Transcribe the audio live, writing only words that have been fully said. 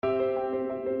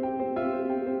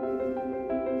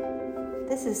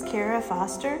This is Kara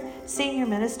Foster, Senior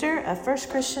Minister of First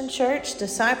Christian Church,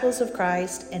 Disciples of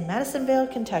Christ in Madisonville,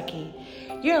 Kentucky.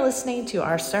 You're listening to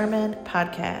our sermon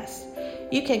podcast.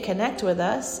 You can connect with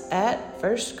us at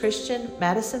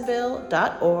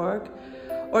firstchristianmadisonville.org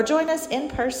or join us in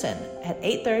person at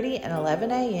 8:30 and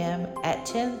 11 a.m. at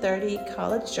 1030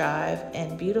 College Drive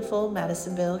in beautiful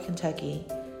Madisonville, Kentucky.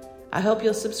 I hope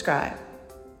you'll subscribe.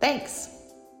 Thanks.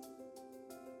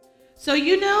 So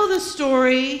you know the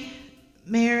story.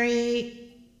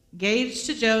 Mary, engaged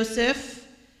to Joseph.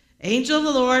 Angel of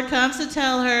the Lord comes to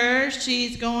tell her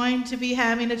she's going to be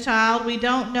having a child. We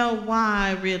don't know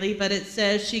why, really, but it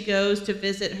says she goes to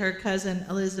visit her cousin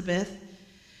Elizabeth,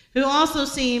 who also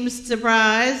seems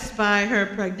surprised by her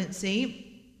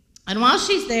pregnancy. And while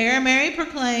she's there, Mary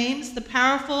proclaims the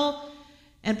powerful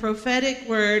and prophetic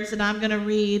words that I'm going to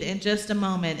read in just a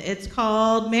moment. It's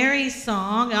called Mary's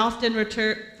Song, often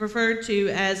referred to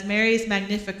as Mary's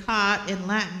Magnificat in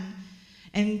Latin.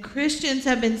 And Christians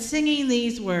have been singing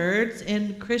these words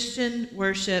in Christian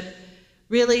worship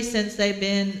really since they've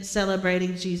been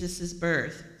celebrating Jesus'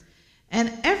 birth.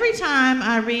 And every time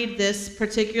I read this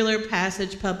particular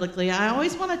passage publicly, I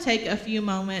always want to take a few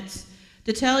moments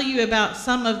to tell you about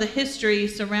some of the history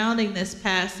surrounding this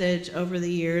passage over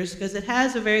the years, because it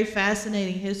has a very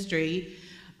fascinating history.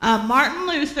 Martin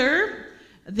Luther,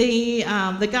 the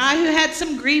guy who had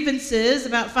some grievances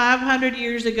about 500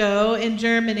 years ago in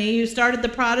Germany, who started the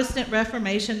Protestant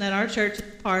Reformation that our church is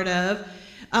part of,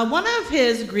 one of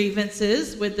his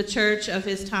grievances with the church of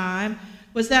his time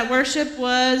was that worship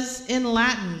was in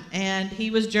Latin, and he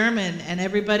was German, and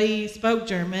everybody spoke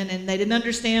German, and they didn't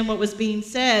understand what was being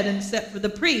said except for the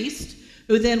priest,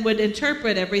 who then would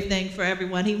interpret everything for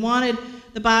everyone. He wanted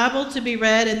the Bible to be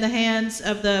read in the hands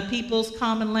of the people's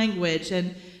common language,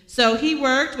 and so he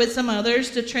worked with some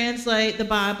others to translate the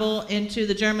Bible into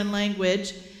the German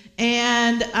language,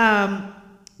 and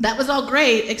that was all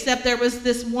great, except there was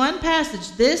this one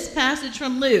passage, this passage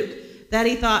from Luke, that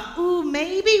he thought,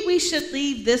 maybe we should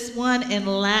leave this one in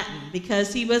Latin,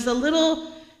 because he was a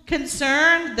little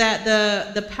concerned that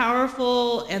the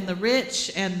powerful and the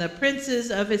rich and the princes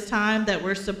of his time that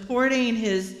were supporting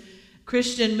his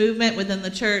Christian movement within the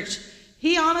church,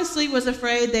 he honestly was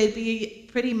afraid they'd be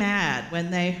pretty mad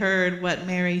when they heard what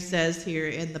Mary says here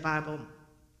in the Bible.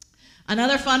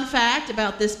 Another fun fact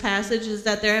about this passage is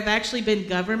that there have actually been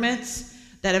governments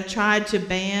that have tried to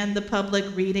ban the public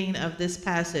reading of this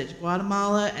passage.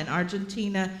 Guatemala and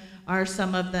Argentina are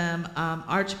some of them.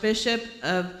 Archbishop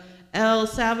of El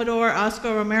Salvador,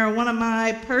 Oscar Romero, one of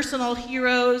my personal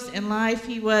heroes in life,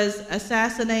 he was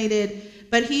assassinated,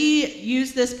 but he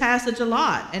used this passage a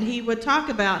lot, and he would talk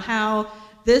about how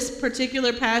this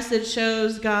particular passage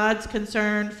shows God's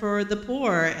concern for the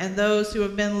poor and those who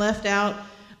have been left out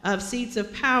of seats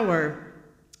of power.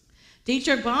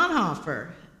 Dietrich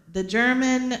Bonhoeffer, the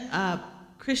German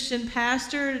Christian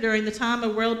pastor during the time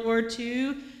of World War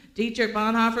II, Dietrich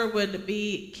Bonhoeffer would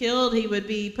be killed. He would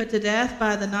be put to death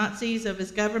by the Nazis of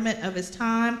his government of his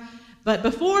time. But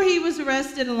before he was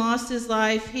arrested and lost his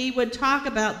life, he would talk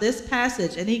about this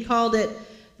passage, and he called it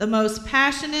the most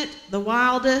passionate, the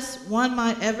wildest, one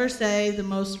might ever say, the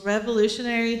most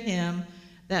revolutionary hymn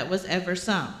that was ever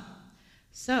sung.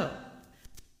 So,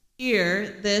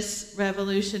 hear this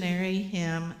revolutionary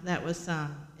hymn that was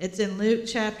sung. It's in Luke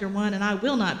chapter 1, and I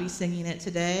will not be singing it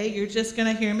today. You're just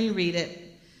going to hear me read it.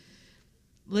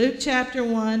 Luke chapter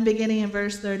 1, beginning in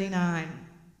verse 39. It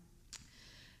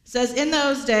says, "In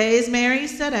those days Mary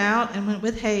set out and went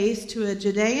with haste to a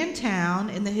Judean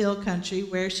town in the hill country,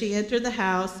 where she entered the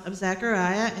house of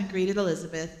Zechariah and greeted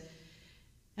Elizabeth.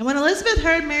 And when Elizabeth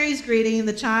heard Mary's greeting,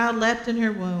 the child leapt in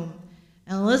her womb.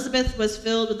 And Elizabeth was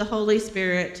filled with the Holy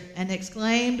Spirit and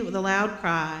exclaimed with a loud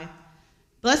cry,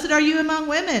 'Blessed are you among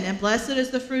women, and blessed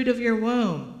is the fruit of your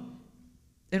womb.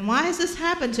 Then why has this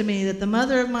happened to me, that the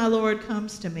mother of my Lord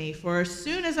comes to me? For as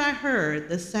soon as I heard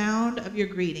the sound of your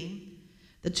greeting,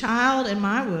 the child in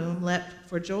my womb leapt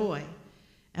for joy.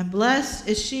 And blessed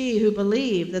is she who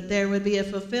believed that there would be a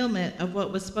fulfillment of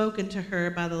what was spoken to her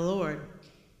by the Lord.'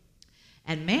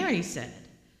 And Mary said,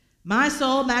 'My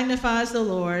soul magnifies the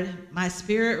Lord, my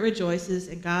spirit rejoices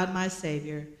in God my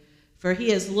Savior, for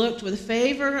he has looked with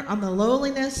favor on the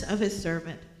lowliness of his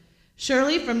servant.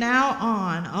 Surely from now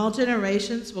on all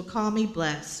generations will call me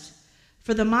blessed.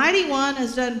 For the Mighty One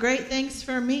has done great things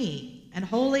for me, and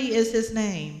holy is his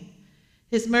name.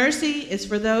 His mercy is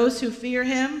for those who fear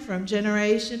him from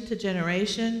generation to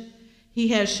generation. He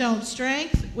has shown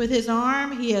strength with his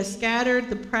arm. He has scattered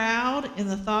the proud in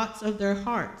the thoughts of their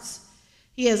hearts.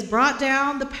 He has brought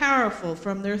down the powerful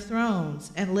from their thrones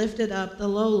and lifted up the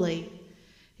lowly.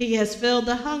 He has filled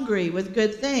the hungry with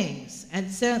good things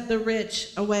and sent the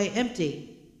rich away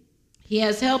empty. He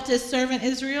has helped his servant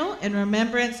Israel in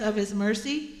remembrance of his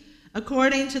mercy,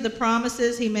 according to the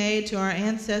promises he made to our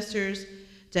ancestors,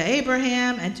 to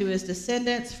Abraham and to his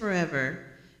descendants forever.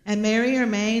 And Mary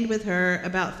remained with her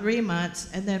about 3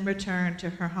 months and then returned to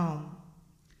her home.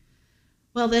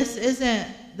 Well, this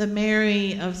isn't the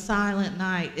Mary of Silent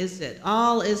Night, is it?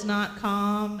 All is not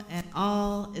calm and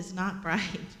all is not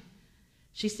bright.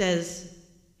 She says,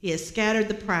 he has scattered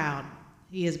the proud.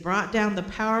 He has brought down the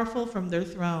powerful from their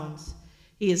thrones.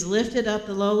 He has lifted up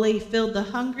the lowly, filled the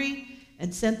hungry,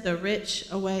 and sent the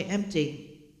rich away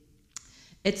empty.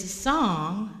 It's a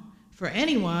song for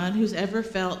anyone who's ever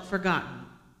felt forgotten.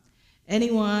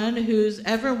 Anyone who's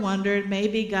ever wondered,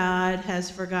 maybe God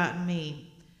has forgotten me.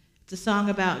 It's a song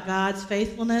about God's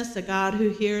faithfulness, a God who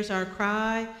hears our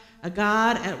cry, a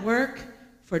God at work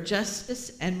for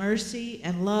justice and mercy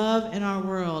and love in our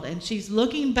world. And she's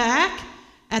looking back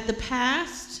at the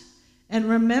past and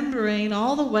remembering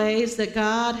all the ways that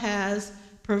God has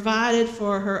provided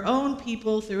for her own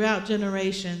people throughout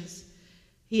generations.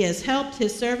 He has helped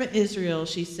his servant Israel,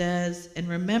 she says, in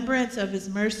remembrance of his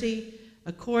mercy,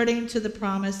 according to the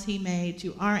promise he made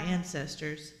to our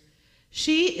ancestors.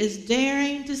 She is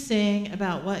daring to sing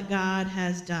about what God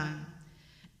has done.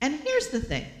 And here's the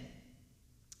thing.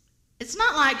 It's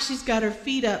not like she's got her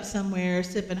feet up somewhere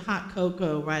sipping hot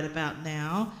cocoa right about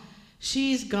now.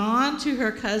 She's gone to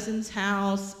her cousin's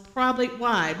house, probably,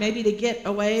 why? Maybe to get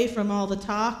away from all the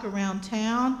talk around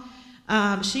town.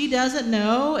 She doesn't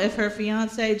know if her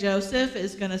fiancé Joseph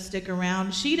is going to stick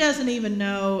around. She doesn't even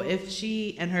know if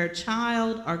she and her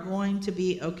child are going to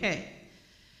be okay.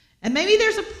 And maybe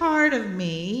there's a part of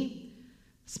me,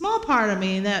 small part of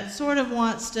me, that sort of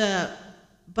wants to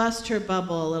bust her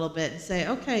bubble a little bit and say,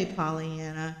 okay,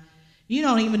 Pollyanna, you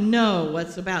don't even know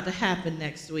what's about to happen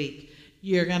next week.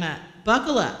 You're going to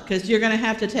buckle up because you're going to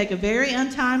have to take a very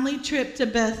untimely trip to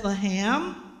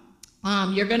Bethlehem.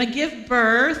 You're going to give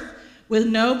birth with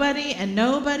nobody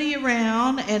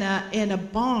around in a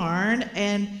barn,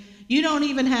 and you don't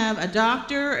even have a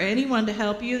doctor or anyone to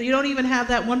help you. You don't even have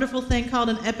that wonderful thing called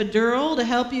an epidural to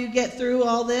help you get through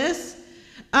all this.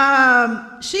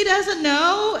 She doesn't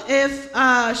know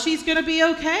if she's going to be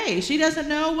okay. She doesn't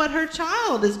know what her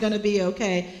child is going to be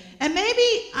okay. And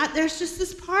maybe there's just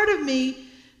this part of me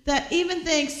that even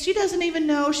thinks she doesn't even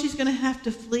know she's going to have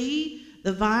to flee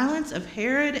the violence of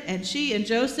Herod, and she and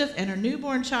Joseph and her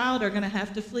newborn child are going to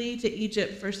have to flee to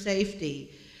Egypt for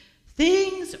safety.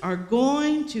 Things are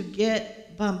going to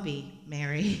get bumpy,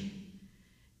 Mary.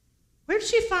 Where did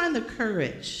she find the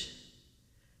courage?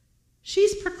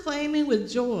 She's proclaiming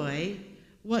with joy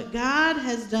what God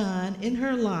has done in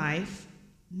her life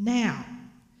now.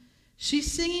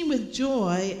 She's singing with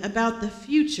joy about the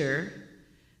future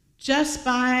just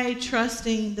by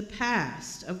trusting the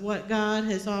past of what God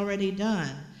has already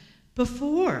done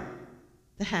before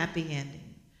the happy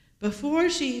ending, before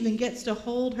she even gets to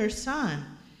hold her son.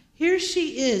 Here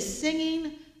she is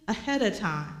singing ahead of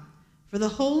time. For the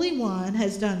Holy One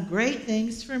has done great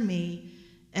things for me,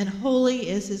 and holy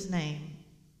is his name.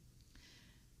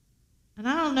 And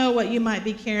I don't know what you might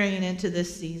be carrying into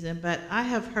this season, but I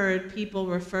have heard people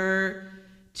refer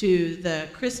to the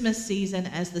Christmas season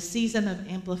as the season of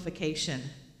amplification.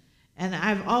 And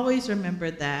I've always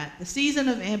remembered that. The season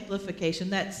of amplification,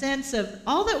 that sense of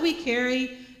all that we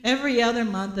carry every other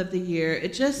month of the year,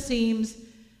 it just seems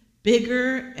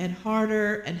bigger and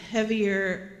harder and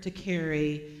heavier to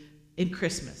carry in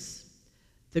Christmas.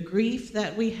 The grief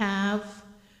that we have,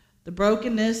 the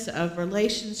brokenness of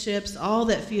relationships, all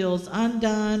that feels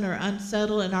undone or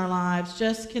unsettled in our lives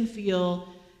just can feel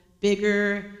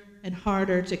bigger and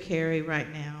harder to carry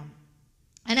right now.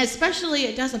 And especially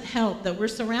it doesn't help that we're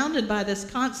surrounded by this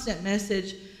constant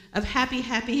message of happy,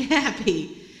 happy,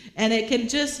 happy. And it can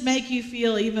just make you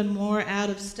feel even more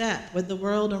out of step with the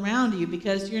world around you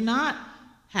because you're not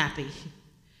happy.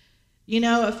 You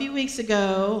know, a few weeks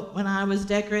ago when I was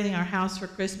decorating our house for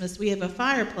Christmas, we have a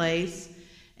fireplace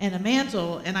and a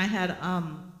mantle, and I had a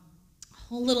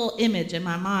whole little image in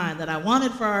my mind that I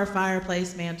wanted for our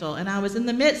fireplace mantle. And I was in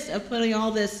the midst of putting all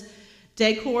this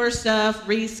decor stuff,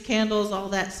 wreaths, candles, all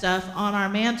that stuff on our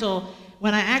mantle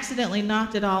when I accidentally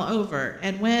knocked it all over.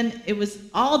 And when it was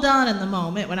all done in the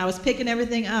moment, when I was picking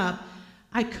everything up,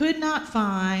 I could not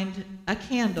find a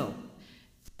candle.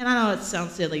 And I know it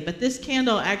sounds silly, but this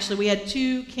candle, actually, we had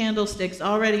 2 candlesticks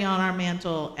already on our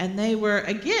mantle, and they were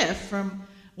a gift from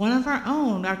one of our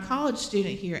own, our college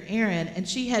student here, Erin, and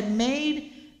she had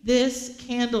made these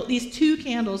 2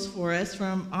 candles for us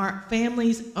from our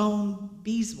family's own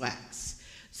beeswax.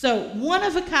 So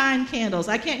one-of-a-kind candles.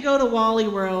 I can't go to Wally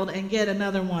World and get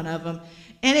another one of them.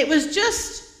 And it was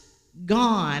just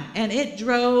gone, and it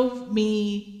drove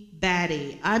me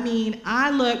batty. I mean,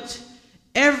 I looked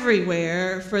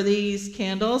everywhere for these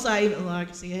candles. I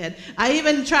can see ahead. I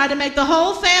even tried to make the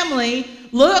whole family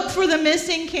look for the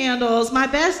missing candles. My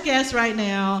best guess right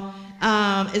now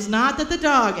is not that the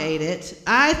dog ate it.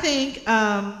 I think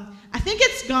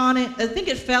it's gone. I think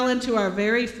it fell into our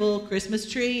very full Christmas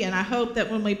tree, and I hope that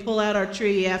when we pull out our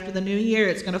tree after the new year,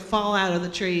 it's going to fall out of the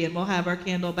tree and we'll have our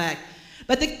candle back.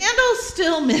 But the candle's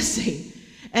still missing.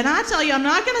 And I tell you, I'm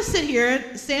not going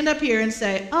to stand up here and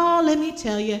say, oh, let me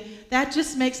tell you, that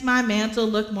just makes my mantle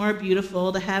look more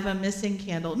beautiful to have a missing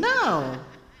candle. No.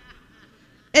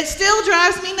 It still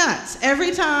drives me nuts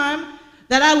every time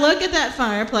that I look at that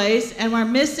fireplace and we're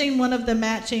missing one of the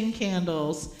matching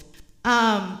candles.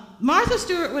 Martha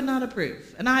Stewart would not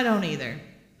approve, and I don't either.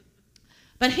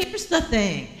 But here's the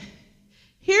thing.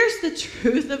 Here's the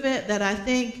truth of it that I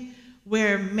think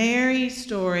where Mary's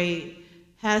story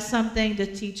has something to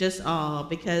teach us all,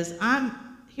 because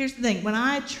here's the thing. When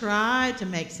I try to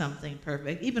make something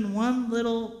perfect, even one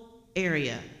little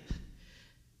area,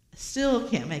 I still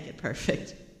can't make it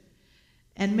perfect.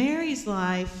 And Mary's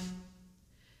life,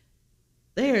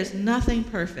 there is nothing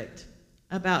perfect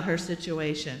about her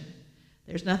situation.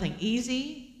 There's nothing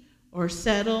easy or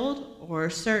settled or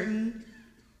certain,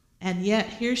 and yet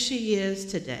here she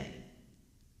is today,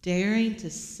 daring to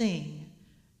sing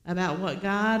about what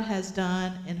God has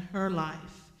done in her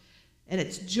life. And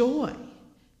it's joy.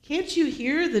 Can't you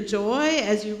hear the joy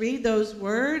as you read those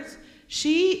words?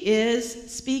 She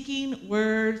is speaking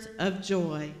words of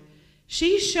joy.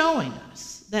 She's showing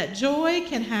us that joy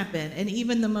can happen in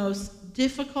even the most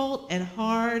difficult and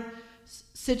hard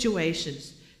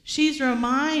situations. She's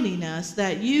reminding us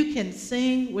that you can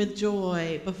sing with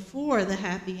joy before the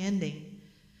happy ending.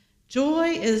 Joy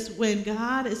is when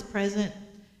God is present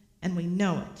and we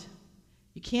know it.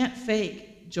 You can't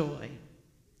fake joy.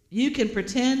 You can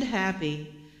pretend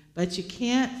happy, but you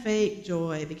can't fake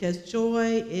joy, because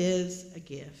joy is a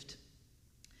gift.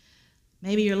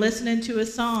 Maybe you're listening to a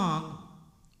song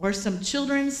or some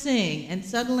children sing, and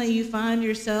suddenly you find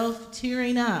yourself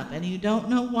tearing up and you don't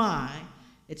know why.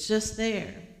 It's just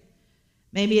there.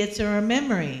 Maybe it's a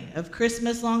memory of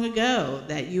Christmas long ago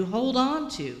that you hold on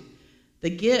to, the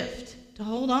gift to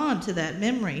hold on to that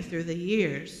memory through the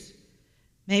years.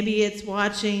 Maybe it's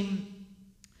watching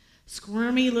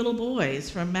squirmy little boys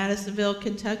from Madisonville,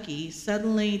 Kentucky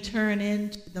suddenly turn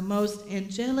into the most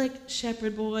angelic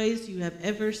shepherd boys you have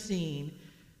ever seen.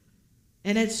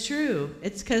 And it's true.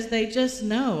 It's because they just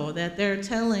know that they're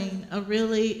telling a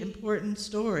really important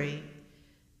story.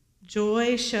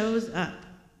 Joy shows up.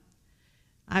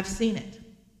 I've seen it.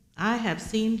 I have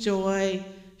seen joy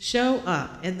show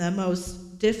up in the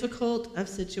most difficult of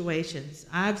situations.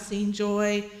 I've seen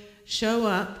joy show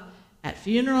up at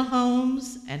funeral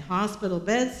homes and hospital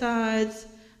bedsides.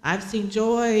 I've seen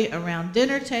joy around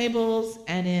dinner tables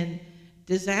and in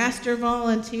disaster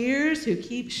volunteers who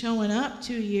keep showing up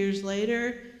 2 years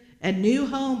later, and new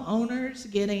home owners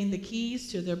getting the keys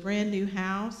to their brand new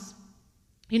house.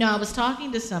 You know, I was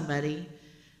talking to somebody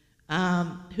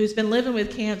who's been living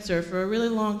with cancer for a really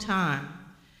long time.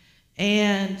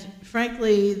 And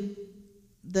frankly,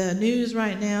 the news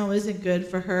right now isn't good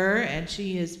for her, and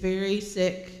she is very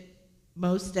sick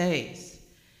most days.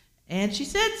 And she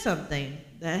said something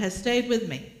that has stayed with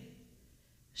me.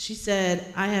 She said,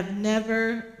 I have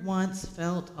never once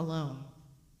felt alone.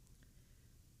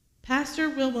 Pastor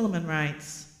Will Willimon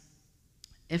writes,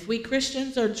 if we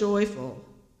Christians are joyful,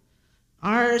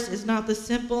 ours is not the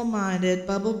simple-minded,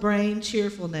 bubble-brained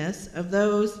cheerfulness of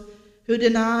those who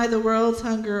deny the world's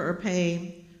hunger or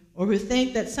pain, or who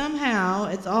think that somehow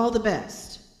it's all the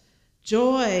best.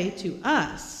 Joy to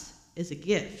us is a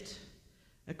gift,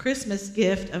 a Christmas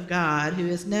gift of God who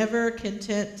is never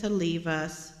content to leave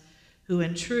us, who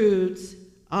intrudes,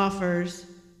 offers,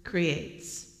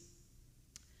 creates.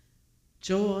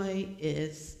 Joy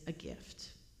is a gift.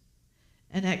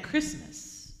 And at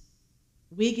Christmas,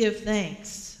 we give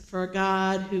thanks for a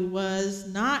God who was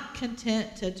not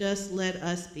content to just let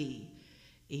us be.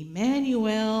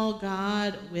 Emmanuel,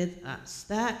 God with us.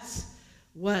 That's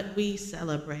what we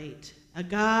celebrate. A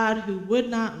God who would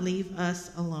not leave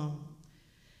us alone.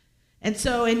 And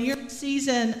so in your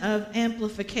season of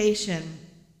amplification,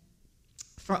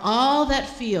 for all that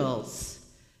feels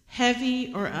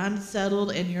heavy or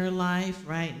unsettled in your life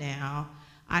right now,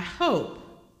 I hope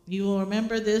you will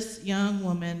remember this young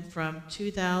woman from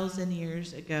 2,000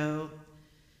 years ago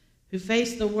who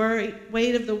faced the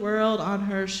weight of the world on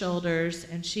her shoulders,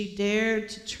 and she dared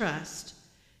to trust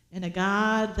and a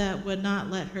God that would not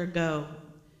let her go,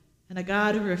 and a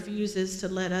God who refuses to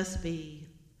let us be.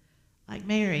 Like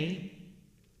Mary,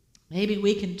 maybe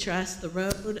we can trust the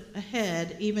road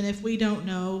ahead even if we don't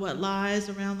know what lies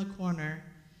around the corner.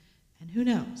 And who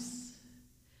knows?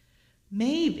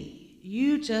 Maybe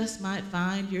you just might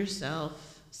find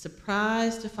yourself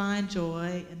surprised to find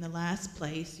joy in the last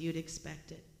place you'd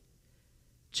expect it.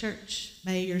 Church,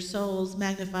 may your souls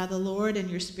magnify the Lord and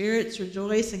your spirits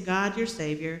rejoice in God your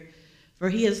Savior, for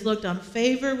he has looked on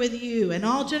favor with you, and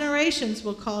all generations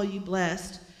will call you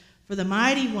blessed, for the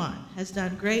Mighty One has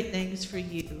done great things for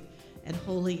you, and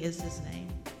holy is his name.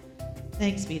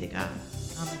 Thanks be to God.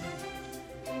 Amen.